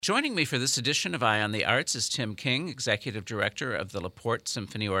Joining me for this edition of Eye on the Arts is Tim King, Executive Director of the LaPorte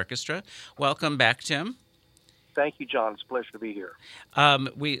Symphony Orchestra. Welcome back, Tim. Thank you, John. It's a pleasure to be here.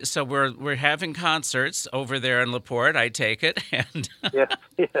 We're having concerts over there in LaPorte, I take it, and Yes,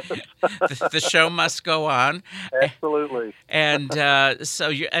 yes. the show must go on. Absolutely. And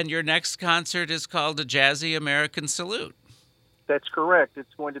your next concert is called A Jazzy American Salute. That's correct.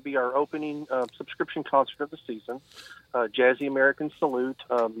 It's going to be our opening subscription concert of the season, Jazzy American Salute,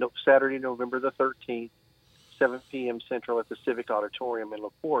 Saturday, November the 13th, 7 p.m. Central at the Civic Auditorium in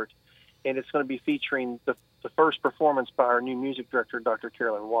LaPorte. And it's going to be featuring the first performance by our new music director, Dr.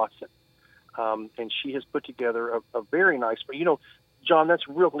 Carolyn Watson. And she has put together a very nice, John, that's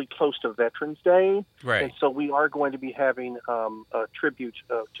really close to Veterans Day. Right. And so we are going to be having a tribute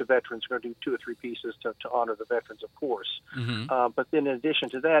to veterans. We're going to do 2 or 3 pieces to honor the veterans, of course. Mm-hmm. But then in addition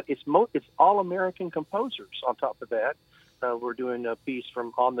to that, it's all American composers on top of that. We're doing a piece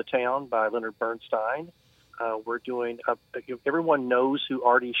from On the Town by Leonard Bernstein. We're doing, everyone knows who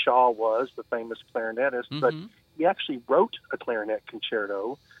Artie Shaw was, the famous clarinetist, Mm-hmm. but he actually wrote a clarinet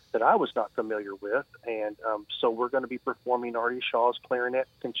concerto that I was not familiar with. And so we're going to be performing Artie Shaw's clarinet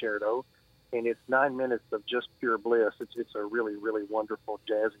concerto, and it's 9 minutes of just pure bliss. It's a really, really wonderful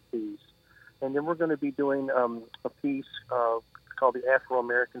jazzy piece. And then we're going to be doing a piece called the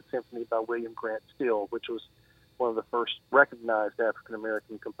Afro-American Symphony by William Grant Still, which was one of the first recognized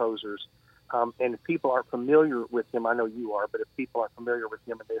African-American composers. And if people aren't familiar with him, I know you are, but if people aren't familiar with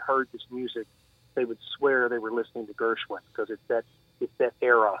him and they heard this music, they would swear they were listening to Gershwin, because it's that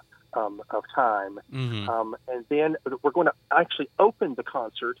era of time. Mm-hmm. And then we're going to actually open the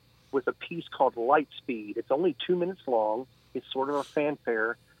concert with a piece called Lightspeed. It's only 2 minutes long. It's sort of a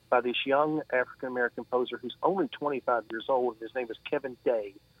fanfare by this young African-American composer who's only 25 years old. His name is Kevin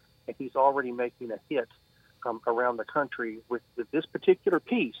Day, and he's already making a hit around the country with this particular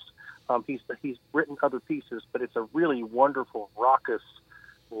piece. He's written other pieces, but it's a really wonderful, raucous,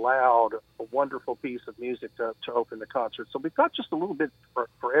 loud, wonderful piece of music to open the concert. So we've got just a little bit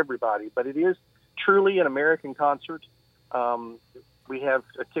for everybody, but it is truly an American concert. We have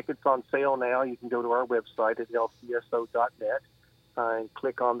tickets on sale now. You can go to our website at lcso.net and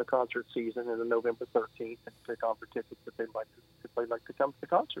click on the concert season in the November 13th and click on for tickets if they'd like to come to the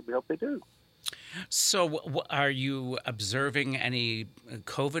concert. We hope they do. So, are you observing any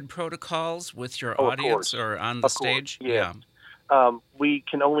COVID protocols with your Of audience course. or on the Of stage? course, yeah. We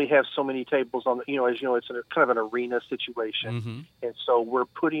can only have so many tables on the, as you know, it's kind of an arena situation. Mm-hmm. And so we're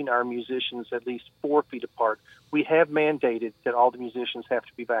putting our musicians at least 4 feet apart. We have mandated that all the musicians have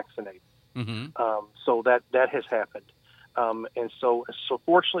to be vaccinated. Mm-hmm. So that has happened. And so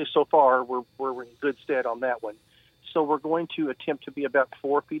fortunately, so far, we're in good stead on that one. So we're going to attempt to be about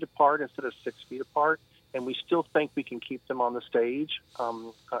 4 feet apart instead of 6 feet apart, and we still think we can keep them on the stage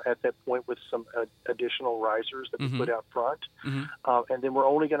at that point with some additional risers that we Mm-hmm. put out front. Mm-hmm. And then we're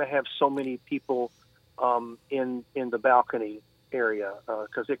only going to have so many people in the balcony area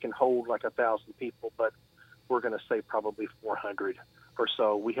because it can hold like 1,000 people, but we're going to say probably 400 or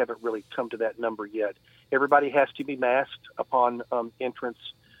so. We haven't really come to that number yet. Everybody has to be masked upon entrance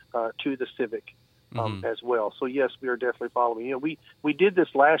to the Civic. Mm-hmm. As well. So yes, we are definitely following. We did this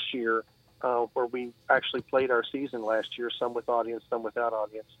last year where we actually played our season last year, some with audience, some without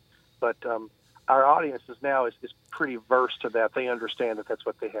audience. But our audience is pretty versed to that. They understand that that's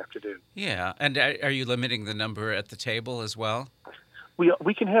what they have to do. Yeah, and are you limiting the number at the table as well?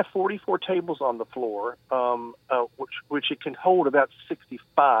 We can have 44 tables on the floor, which it can hold about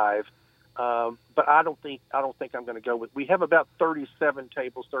 65. But I don't think I'm going to go with. We have about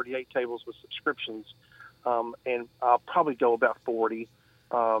 38 tables with subscriptions, and I'll probably go about 40,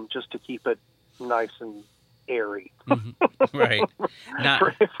 just to keep it nice and airy. Mm-hmm. Right,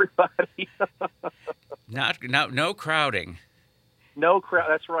 for everybody. no crowding. No crowd.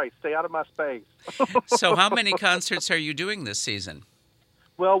 That's right. Stay out of my space. So, how many concerts are you doing this season?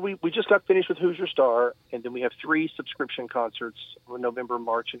 Well, we just got finished with Hoosier Star, and then we have 3 subscription concerts in November,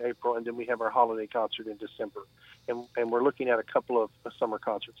 March, and April, and then we have our holiday concert in December. And we're looking at a couple of summer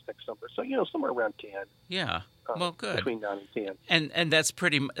concerts next summer. So, somewhere around 10. Yeah. Well, good. Between 9 and 10. And that's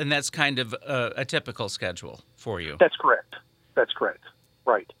kind of a typical schedule for you. That's correct.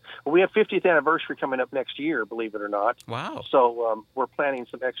 Right. Well, we have 50th anniversary coming up next year, believe it or not. Wow. So we're planning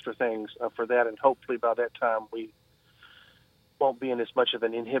some extra things for that, and hopefully by that time we won't be in as much of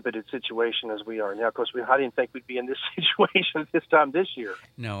an inhibited situation as we are now. Of course, I didn't think we'd be in this situation this time this year.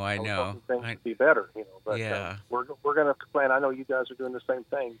 No, I know. Things would be better, But yeah. we're going to plan. I know you guys are doing the same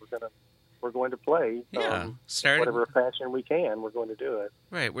thing. We're going to we're going to play. Yeah, Whatever fashion we can, we're going to do it.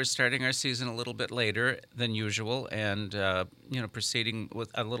 Right, we're starting our season a little bit later than usual, and proceeding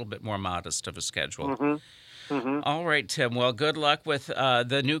with a little bit more modest of a schedule. Mm-hmm. Mm-hmm. All right, Tim. Well, good luck with your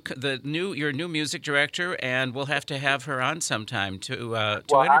new music director, and we'll have to have her on sometime to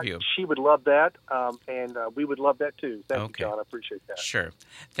interview. She would love that, and we would love that too. Thank you, John. I appreciate that. Sure.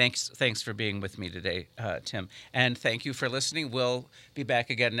 Thanks for being with me today, Tim, and thank you for listening. We'll be back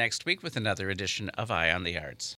again next week with another edition of Eye on the Arts.